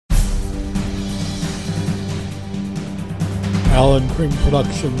Alan Kring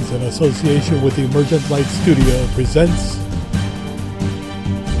Productions, in association with the Emergent Light Studio, presents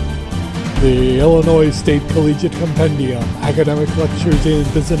the Illinois State Collegiate Compendium, Academic Lectures in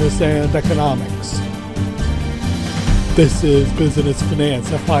Business and Economics. This is Business Finance,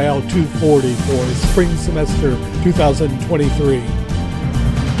 FIL 240 for spring semester 2023.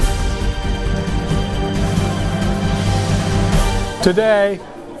 Today,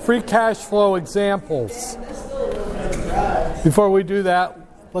 free cash flow examples. Before we do that,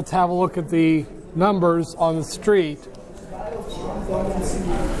 let's have a look at the numbers on the street.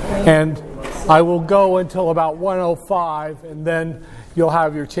 And I will go until about 1:05, and then you'll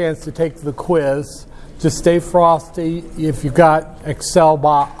have your chance to take the quiz. Just stay frosty. If you've got Excel,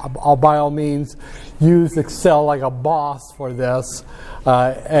 by all means, use Excel like a boss for this.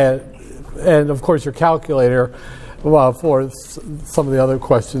 And of course, your calculator for some of the other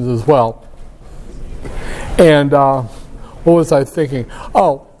questions as well. And what was I thinking?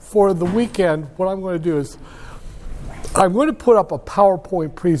 Oh, for the weekend, what I'm going to do is I'm going to put up a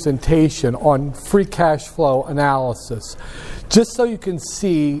PowerPoint presentation on free cash flow analysis, just so you can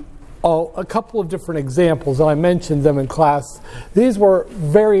see a couple of different examples, and I mentioned them in class. These were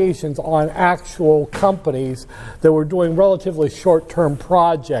variations on actual companies that were doing relatively short-term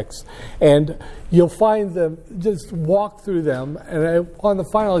projects, and you'll find them, just walk through them, and on the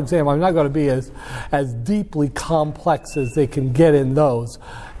final exam, I'm not going to be as deeply complex as they can get in those.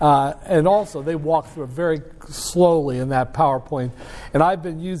 And also, they walk through it very slowly in that PowerPoint. And I've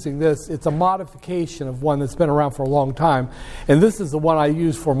been using this. It's a modification of one that's been around for a long time. And this is the one I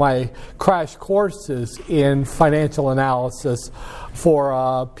use for my crash courses in financial analysis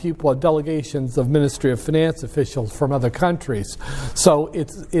for people, delegations of Ministry of Finance officials from other countries. So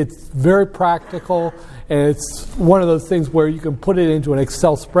it's very practical, and it's one of those things where you can put it into an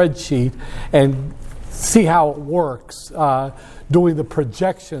Excel spreadsheet and see how it works, doing the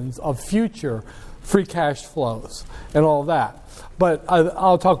projections of future free cash flows and all that. But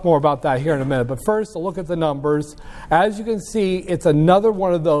I'll talk more about that here in a minute. But first, a look at the numbers. As you can see, it's another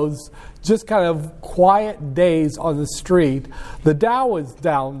one of those just kind of quiet days on the street. The Dow is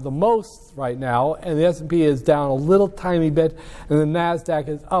down the most right now, and the S&P is down a little tiny bit, and the NASDAQ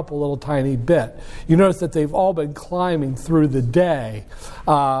is up a little tiny bit. You notice that they've all been climbing through the day.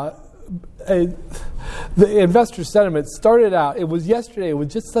 The investor sentiment started out, it was yesterday, it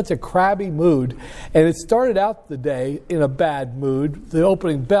was just such a crabby mood, and it started out the day in a bad mood. The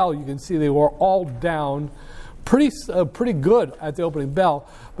opening bell, you can see they were all down pretty good at the opening bell,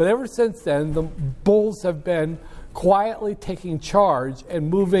 but ever since then, the bulls have been quietly taking charge and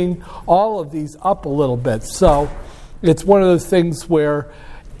moving all of these up a little bit. So it's one of those things where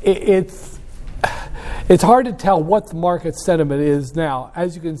it's hard to tell what the market sentiment is now.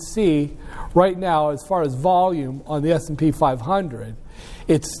 As you can see, right now, as far as volume on the S&P 500,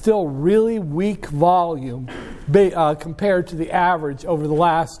 it's still really weak volume compared to the average over the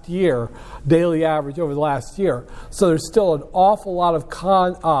last year, daily average over the last year. So there's still an awful lot of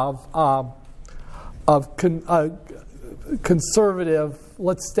conservative,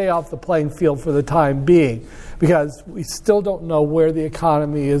 let's stay off the playing field for the time being, because we still don't know where the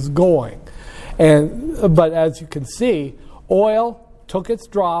economy is going. But as you can see, oil took its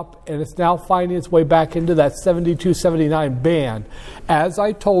drop, and it's now finding its way back into that 72, 79 band. As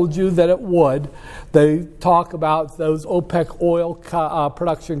I told you that it would, they talk about those OPEC oil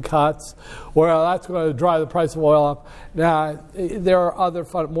production cuts. Well, that's going to drive the price of oil up. Now, there are other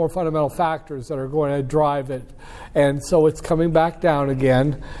more fundamental factors that are going to drive it, and so it's coming back down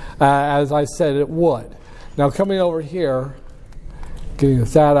again, as I said it would. Now, coming over here, getting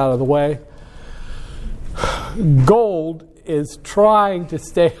that out of the way, gold is trying to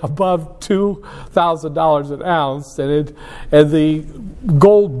stay above $2,000 an ounce, and the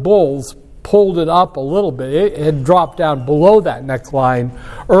gold bulls pulled it up a little bit. It had dropped down below that neckline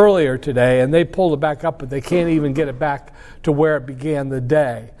earlier today, and they pulled it back up, but they can't even get it back to where it began the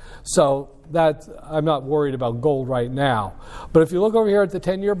day. So I'm not worried about gold right now. But if you look over here at the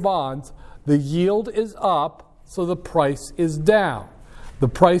 10-year bonds, the yield is up, so the price is down. The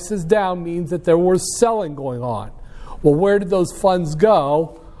price is down means that there was selling going on. Well, where did those funds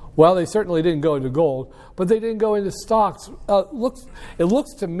go? Well, they certainly didn't go into gold, but they didn't go into stocks. It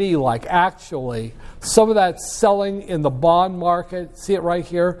looks to me like actually some of that selling in the bond market, see it right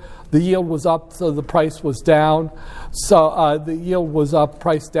here? The yield was up, so the price was down. So the yield was up,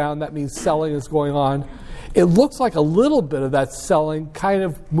 price down. That means selling is going on. It looks like a little bit of that selling kind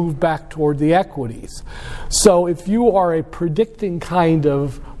of moved back toward the equities. So if you are a predicting kind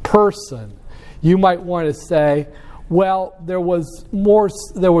of person, you might want to say, Well, there was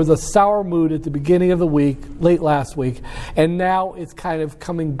a sour mood at the beginning of the week, late last week, and now it's kind of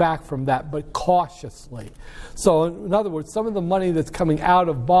coming back from that, but cautiously. So, in other words, some of the money that's coming out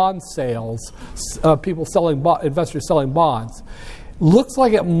of bond sales, investors selling bonds, looks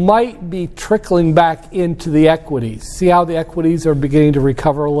like it might be trickling back into the equities. See how the equities are beginning to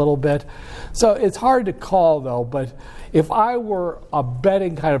recover a little bit? So it's hard to call, though, but if I were a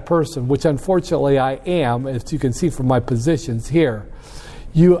betting kind of person, which unfortunately I am, as you can see from my positions here,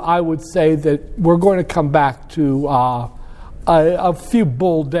 I would say that we're going to come back to a few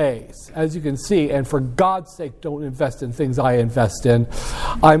bull days, as you can see. And for God's sake, don't invest in things I invest in.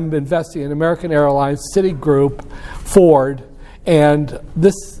 I'm investing in American Airlines, Citigroup, Ford, and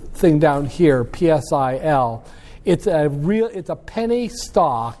this thing down here, PSIL. It's a penny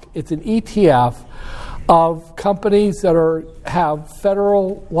stock. It's an ETF of companies that have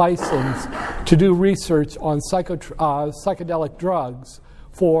federal license to do research on psychedelic drugs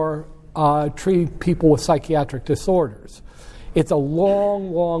for treating people with psychiatric disorders. It's a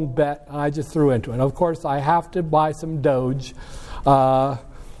long, long bet, and I just threw into it. And of course, I have to buy some Doge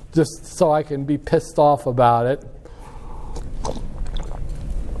just so I can be pissed off about it.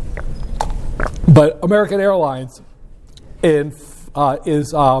 But American Airlines and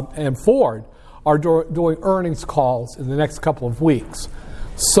Ford are doing earnings calls in the next couple of weeks.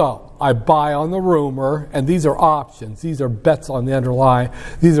 So I buy on the rumor, and these are options. These are bets on the underlying.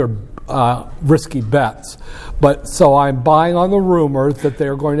 These are risky bets. But so I'm buying on the rumor that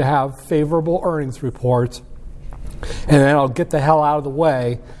they're going to have favorable earnings reports, and then I'll get the hell out of the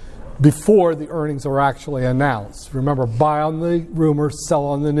way before the earnings are actually announced. Remember, buy on the rumor, sell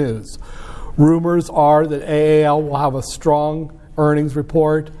on the news. Rumors are that AAL will have a strong earnings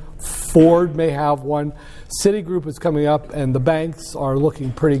report. Ford may have one. Citigroup is coming up, and the banks are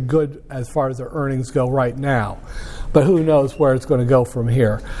looking pretty good as far as their earnings go right now. But who knows where it's going to go from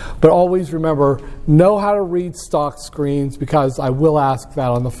here. But always remember, know how to read stock screens, because I will ask that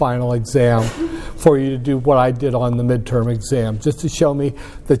on the final exam for you to do what I did on the midterm exam, just to show me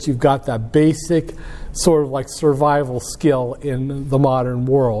that you've got that basic sort of like survival skill in the modern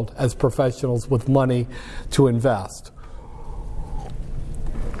world as professionals with money to invest.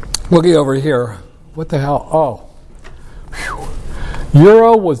 Looking over here, what the hell? Oh, whew.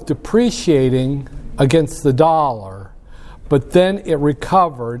 Euro was depreciating against the dollar, but then it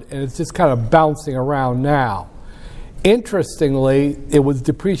recovered, and it's just kind of bouncing around now. Interestingly, it was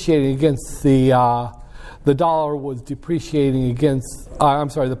depreciating against the dollar was depreciating against,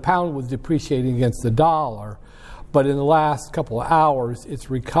 the pound was depreciating against the dollar, but in the last couple of hours, it's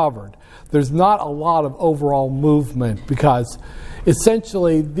recovered. There's not a lot of overall movement, because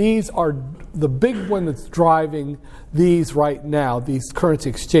essentially these are the big one that's driving these right now, these currency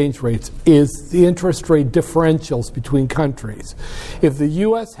exchange rates, is the interest rate differentials between countries. If the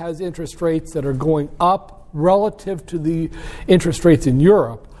U.S. has interest rates that are going up relative to the interest rates in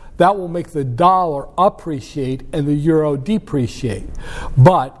Europe, that will make the dollar appreciate and the euro depreciate.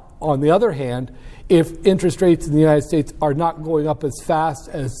 But on the other hand, if interest rates in the United States are not going up as fast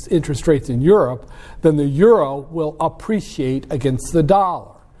as interest rates in Europe, then the euro will appreciate against the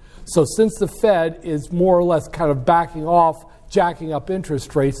dollar. So since the Fed is more or less kind of backing off, jacking up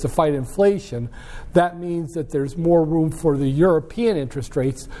interest rates to fight inflation, that means that there's more room for the European interest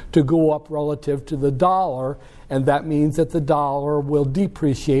rates to go up relative to the dollar, and that means that the dollar will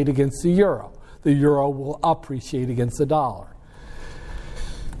depreciate against the euro. The euro will appreciate against the dollar.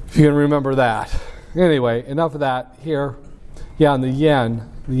 If you can remember that. Anyway, enough of that here. Yeah, and the yen.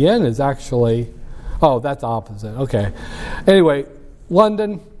 The yen is actually, oh, that's opposite. Okay. Anyway,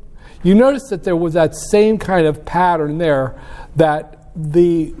 London, you notice that there was that same kind of pattern there, that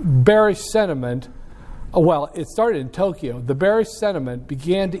the bearish sentiment, well, it started in Tokyo. The bearish sentiment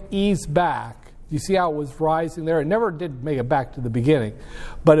began to ease back. You see how it was rising there? It never did make it back to the beginning,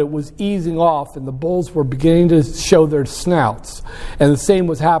 but it was easing off, and the bulls were beginning to show their snouts. And the same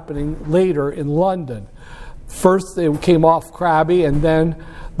was happening later in London. First, they came off crabby, and then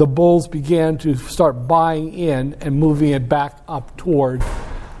the bulls began to start buying in and moving it back up toward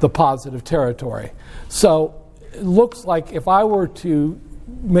the positive territory. So it looks like if I were to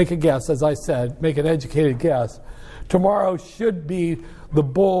make a guess, as I said, make an educated guess, tomorrow should be the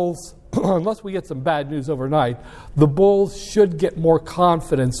bulls, unless we get some bad news overnight, the bulls should get more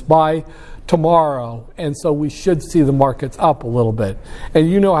confidence by tomorrow, and so we should see the markets up a little bit. And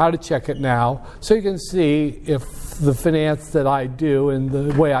you know how to check it now, so you can see if the finance that I do and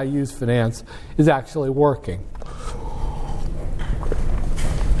the way I use finance is actually working.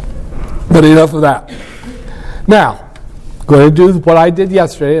 But enough of that. Now, I'm going to do what I did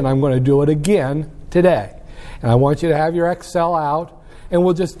yesterday, and I'm going to do it again today. And I want you to have your Excel out, and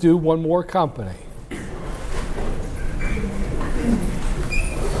we'll just do one more company.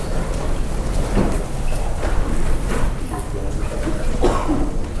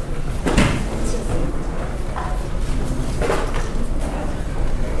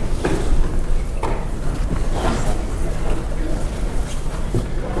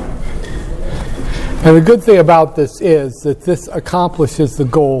 And the good thing about this is that this accomplishes the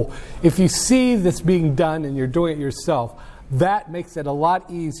goal. If you see this being done and you're doing it yourself, that makes it a lot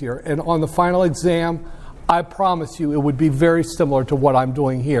easier. And on the final exam, I promise you it would be very similar to what I'm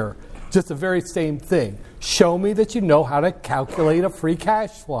doing here. Just the very same thing. Show me that you know how to calculate a free cash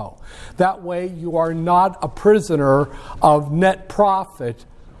flow. That way you are not a prisoner of net profit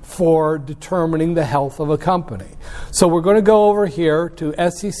for determining the health of a company. So we're going to go over here to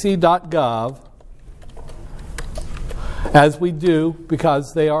sec.gov. As we do,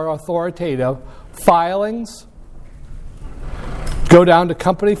 because they are authoritative, filings, go down to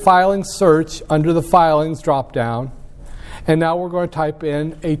company filings search under the filings drop down, and now we're going to type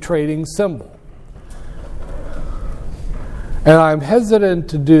in a trading symbol. And I'm hesitant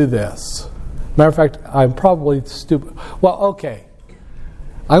to do this. Matter of fact, I'm probably stupid. Well, okay.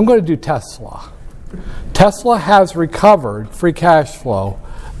 I'm going to do Tesla. Tesla has recovered free cash flow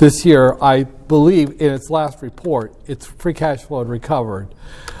this year. I believe in its last report, its free cash flow had recovered.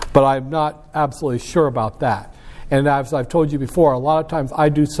 But I'm not absolutely sure about that. And as I've told you before, a lot of times I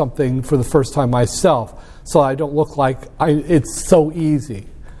do something for the first time myself, so I don't look like it's so easy.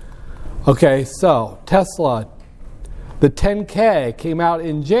 Okay, so Tesla, the 10K came out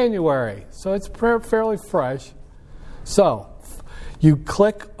in January, so it's fairly fresh. So you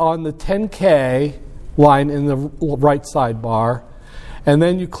click on the 10K line in the right sidebar, and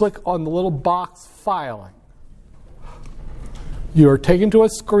then you click on the little box filing. You are taken to a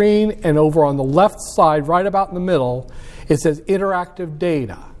screen, and over on the left side, right about in the middle, it says Interactive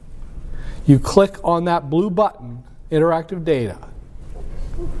Data. You click on that blue button, Interactive Data.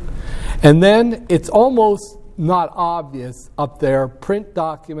 And then it's almost not obvious up there, Print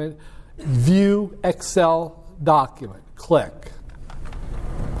Document, View Excel Document. Click.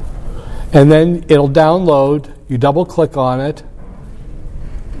 And then it'll download. You double click on it.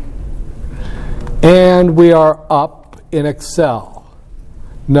 And we are up in Excel.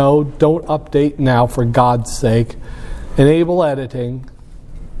 No, don't update now, for God's sake. Enable editing.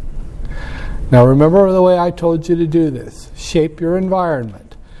 Now remember the way I told you to do this. Shape your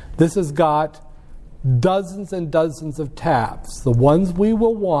environment. This has got dozens and dozens of tabs. The ones we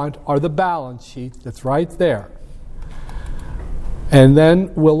will want are the balance sheet that's right there. And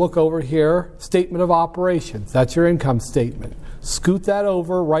then we'll look over here, Statement of Operations. That's your income statement. Scoot that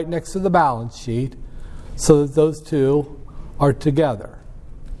over right next to the balance sheet so that those two are together.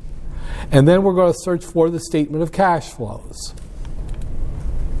 And then we're going to search for the Statement of Cash Flows.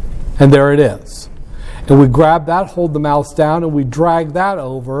 And there it is. And we grab that, hold the mouse down, and we drag that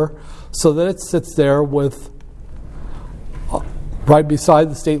over so that it sits there with right beside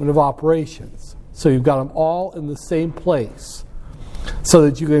the Statement of Operations. So you've got them all in the same place so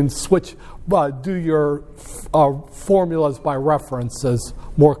that you can switch, do your formulas by references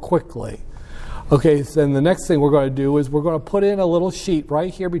more quickly. Okay, so then the next thing we're going to do is we're going to put in a little sheet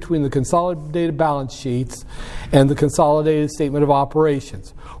right here between the consolidated balance sheets and the consolidated statement of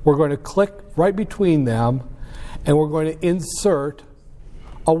operations. We're going to click right between them, and we're going to insert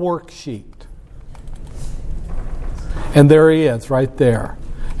a worksheet. And there he is right there.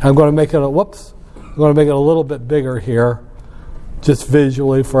 And I'm going to make it I'm going to make it a little bit bigger here, just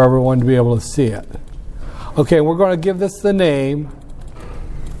visually for everyone to be able to see it. Okay, we're going to give this the name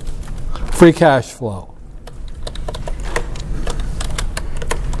Free Cash Flow.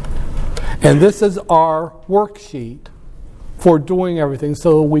 And this is our worksheet for doing everything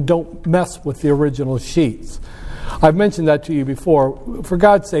so we don't mess with the original sheets. I've mentioned that to you before. For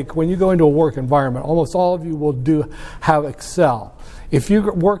God's sake, when you go into a work environment, almost all of you will have Excel. If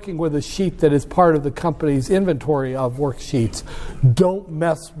you're working with a sheet that is part of the company's inventory of worksheets, don't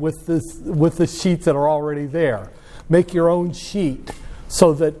mess with the sheets that are already there. Make your own sheet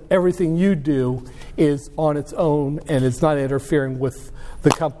so that everything you do is on its own and it's not interfering with the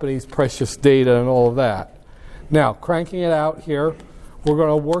company's precious data and all of that. Now, cranking it out here, we're going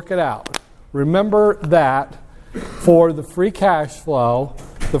to work it out. Remember that for the free cash flow,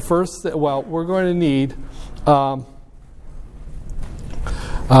 we're going to need the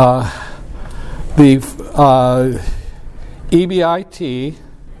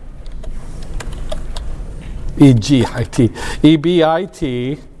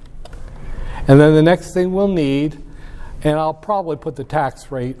EBIT, and then the next thing we'll need And I'll probably put the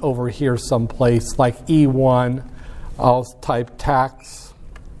tax rate over here someplace, like E1. I'll type tax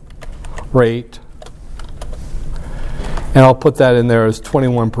rate, and I'll put that in there as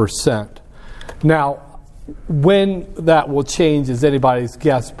 21%. Now, when that will change is anybody's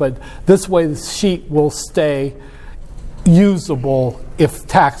guess, but this way the sheet will stay usable if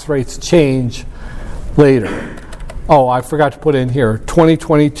tax rates change later. Oh, I forgot to put in here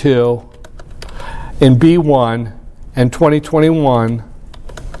 2022 in B1 and 2021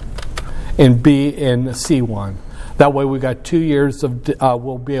 in C1. That way we got 2 years of,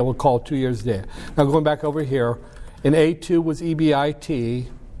 we'll be able to call 2 years data. Now going back over here, in A2 was EBIT,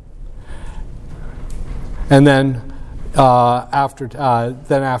 and then after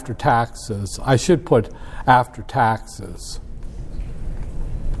taxes. I should put after taxes.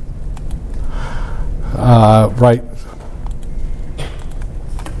 Right.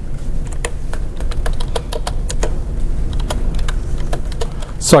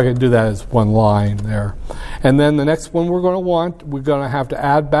 So I can do that as one line there. And then the next one we're going to have to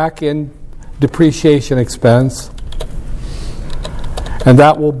add back in depreciation expense. And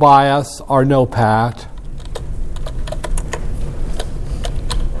that will buy us our NOPAT.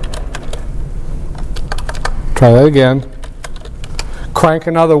 Try that again. Crank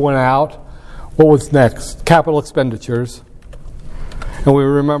another one out. What was next? Capital expenditures. And we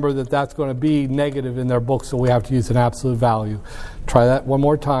remember that that's going to be negative in their book, so we have to use an absolute value. Try that one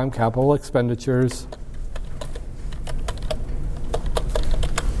more time. Capital expenditures.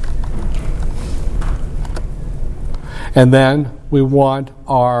 And then we want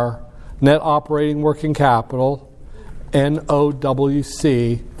our net operating working capital,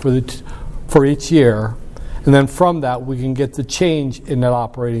 NOWC, for each year. And then from that, we can get the change in net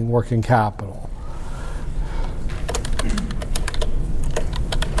operating working capital.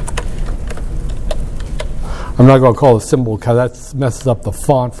 I'm not going to call it a symbol because that messes up the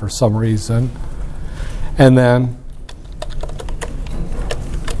font for some reason. And then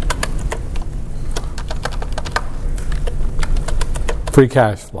free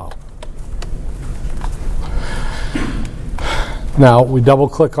cash flow. Now we double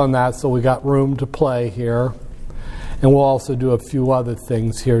click on that so we got room to play here. And we'll also do a few other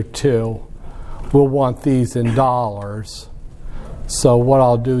things here too. We'll want these in dollars. So what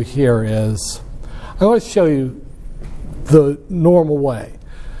I'll do here is I'm going to show you the normal way.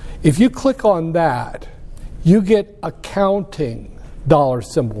 If you click on that, you get accounting dollar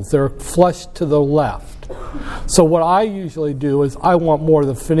symbols. They're flush to the left. So what I usually do is I want more of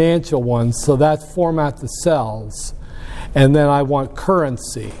the financial ones, so that's format the cells. And then I want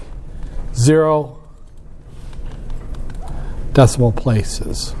currency, 0 decimal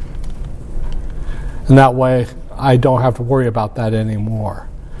places. And that way I don't have to worry about that anymore.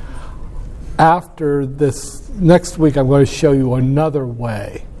 After this, next week I'm going to show you another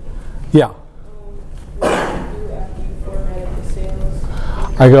way. Yeah.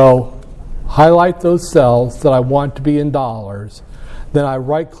 I go highlight those cells that I want to be in dollars. Then I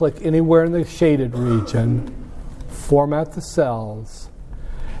right click anywhere in the shaded region, format the cells,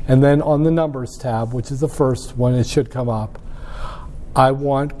 and then on the numbers tab, which is the first one, it should come up. I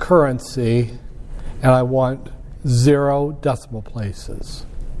want currency and I want 0 decimal places.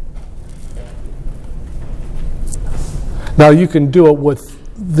 Now you can do it with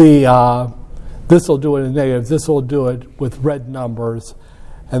the, this will do it in negative, this will do it with red numbers,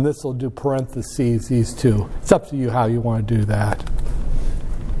 and this will do parentheses, these two. It's up to you how you want to do that.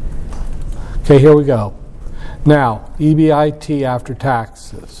 Okay, here we go. Now, EBIT after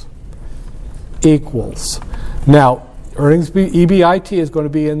taxes equals. Now, EBIT is going to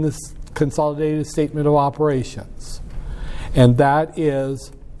be in this consolidated statement of operations. And that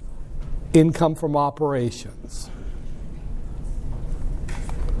is income from operations.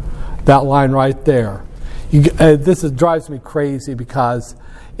 That line right there. This drives me crazy because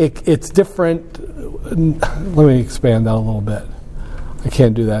it's different. Let me expand that a little bit. I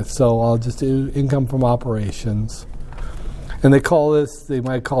can't do that, so I'll just do income from operations. And they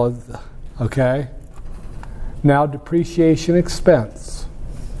might call it, okay? Now depreciation expense.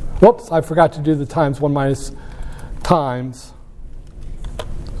 Whoops, I forgot to do the times 1 minus times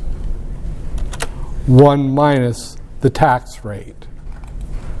 1 minus the tax rate.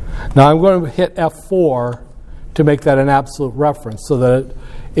 Now I'm going to hit F4 to make that an absolute reference so that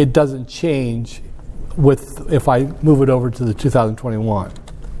it doesn't change if I move it over to the 2021.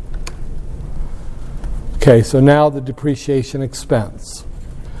 Okay, so now the depreciation expense.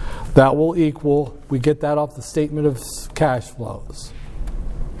 That will equal, we get that off the statement of cash flows.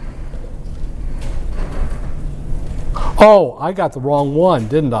 Oh, I got the wrong one,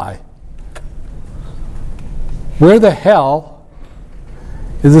 didn't I? Where the hell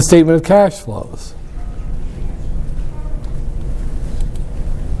is the statement of cash flows?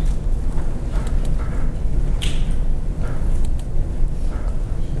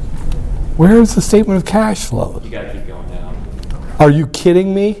 Where is the statement of cash flows? You got to keep going down. Are you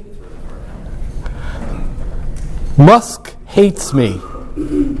kidding me? Musk hates me.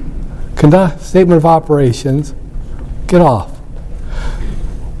 Conduct statement of operations. Get off.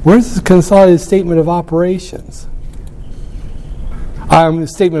 Where's the consolidated statement of operations? The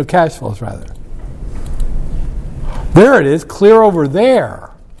statement of cash flows, rather. There it is, clear over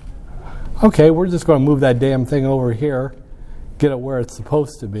there. Okay, we're just going to move that damn thing over here, get it where it's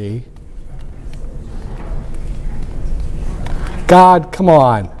supposed to be. God, come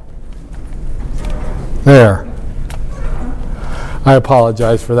on. There. I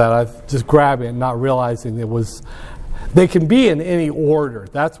apologize for that. I just grabbed it and not realizing it was. They can be in any order.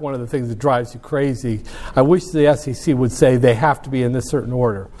 That's one of the things that drives you crazy. I wish the SEC would say they have to be in this certain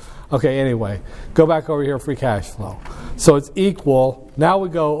order. Okay, anyway, go back over here, free cash flow. So it's equal. Now we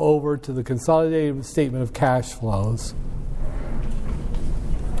go over to the consolidated statement of cash flows.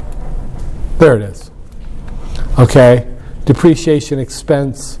 There it is. Okay. Depreciation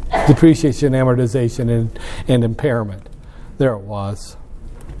expense, depreciation, amortization, and impairment. There it was.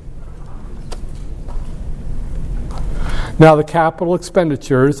 Now the capital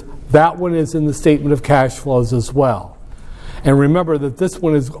expenditures, that one is in the statement of cash flows as well. And remember that this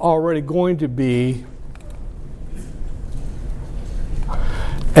one is already going to be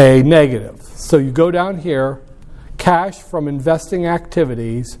a negative. So you go down here, cash from investing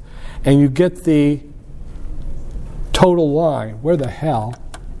activities, and you get the total line. Where the hell?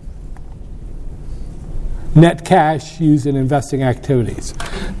 Net cash used in investing activities.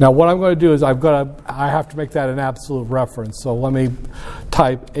 Now what I'm going to do is I have to make that an absolute reference. So let me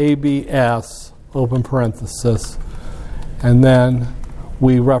type ABS, open parenthesis, and then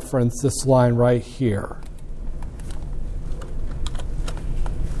we reference this line right here.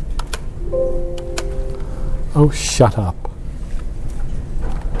 Oh, shut up.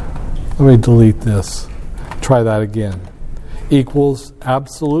 Let me delete this. Try that again. Equals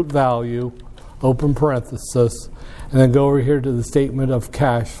absolute value, open parenthesis, and then go over here to the statement of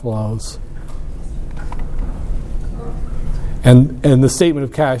cash flows. And the statement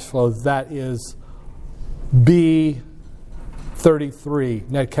of cash flows, that is B33,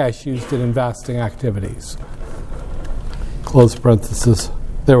 net cash used in investing activities. Close parenthesis.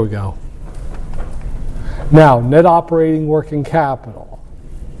 There we go. Now, net operating working capital.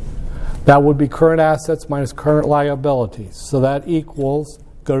 That would be current assets minus current liabilities. So that equals,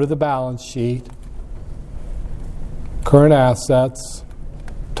 go to the balance sheet, current assets,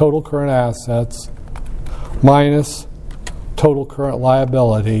 total current assets, minus total current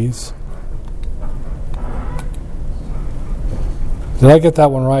liabilities. Did I get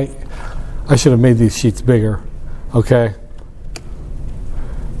that one right? I should have made these sheets bigger. Okay.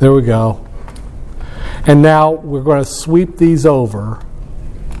 There we go. And now we're going to sweep these over,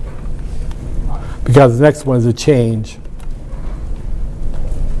 because the next one is a change.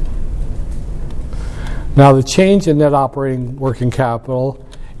 Now the change in net operating working capital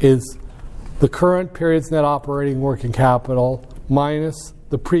is the current period's net operating working capital minus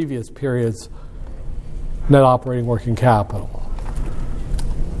the previous period's net operating working capital.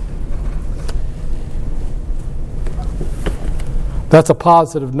 That's a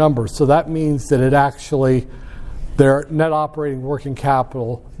positive number, so that means that it actually, their net operating working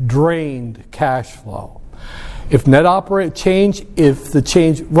capital drained cash flow. If net operating change,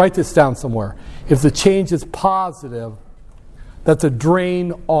 write this down somewhere. If the change is positive, that's a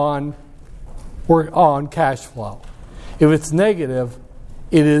drain on cash flow. If it's negative,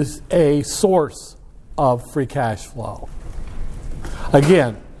 it is a source of free cash flow.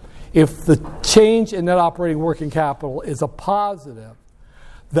 Again, if the change in net operating working capital is a positive,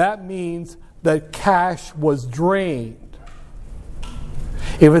 that means that cash was drained.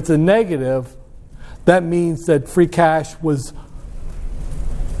 If it's a negative, that means that free cash was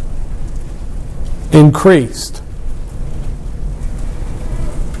increased.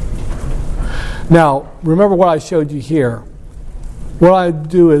 Now, remember what I showed you here. What I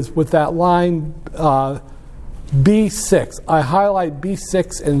do is with that line B6, I highlight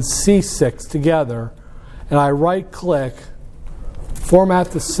B6 and C6 together, and I right-click,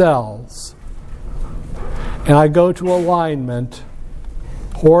 format the cells, and I go to alignment,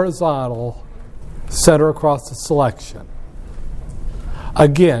 horizontal, center across the selection.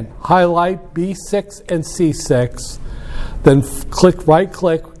 Again, highlight B6 and C6, then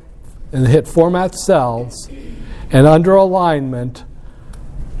right-click and hit Format Cells, and under Alignment,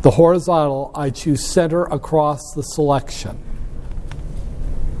 The horizontal, I choose center across the selection.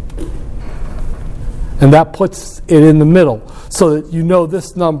 And that puts it in the middle so that you know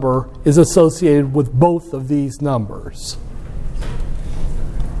this number is associated with both of these numbers.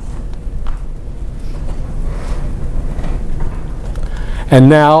 And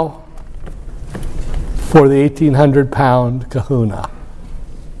now for the 1,800-pound kahuna.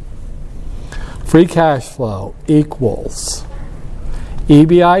 Free cash flow equals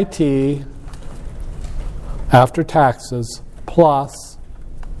EBIT after taxes plus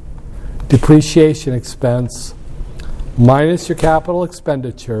depreciation expense minus your capital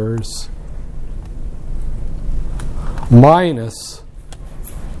expenditures minus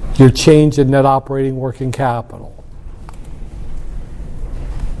your change in net operating working capital.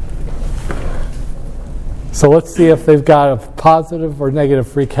 So let's see if they've got a positive or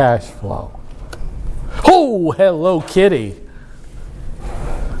negative free cash flow. Oh, hello, kitty.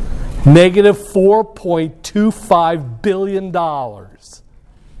 Negative $4.25 billion.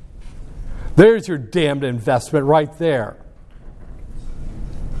 There's your damned investment right there.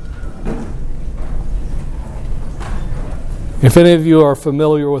 If any of you are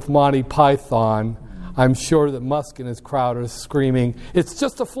familiar with Monty Python, I'm sure that Musk and his crowd are screaming, "It's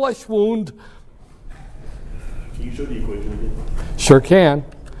just a flesh wound." Can you show the equation again? Sure can.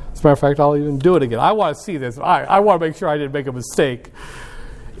 As a matter of fact, I'll even do it again. I want to see this. I want to make sure I didn't make a mistake.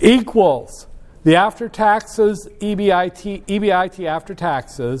 Equals the after taxes, EBIT after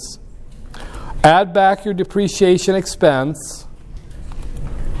taxes, add back your depreciation expense,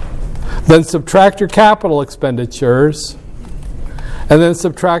 then subtract your capital expenditures, and then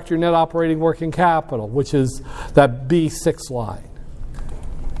subtract your net operating working capital, which is that B6 line.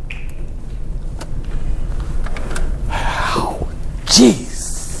 Wow, jeez.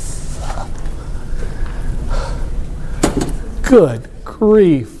 Good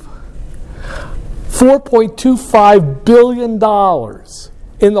grief. $4.25 billion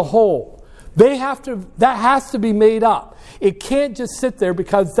in the hole. That has to be made up. It can't just sit there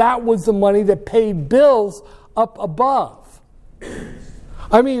because that was the money that paid bills up above.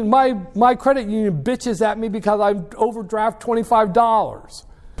 I mean, my credit union bitches at me because I overdraft $25.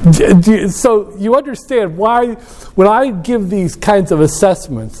 So you understand why when I give these kinds of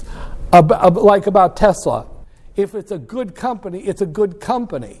assessments, like about Tesla, if it's a good company, it's a good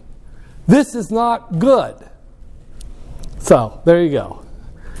company. This is not good. So there you go.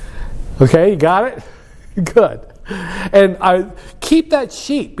 Okay, you got it? Good. And I keep that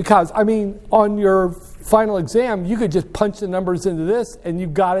sheet because, I mean, on your final exam, you could just punch the numbers into this and you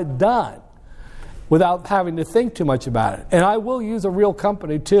got it done without having to think too much about it. And I will use a real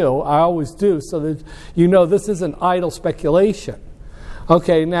company too. I always do, so that you know this isn't idle speculation.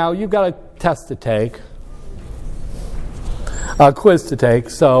 Okay, now you've got a test to take, a quiz to take,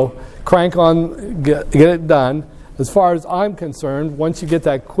 so crank on, get it done. As far as I'm concerned, once you get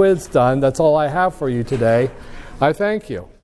that quiz done, that's all I have for you today. I thank you.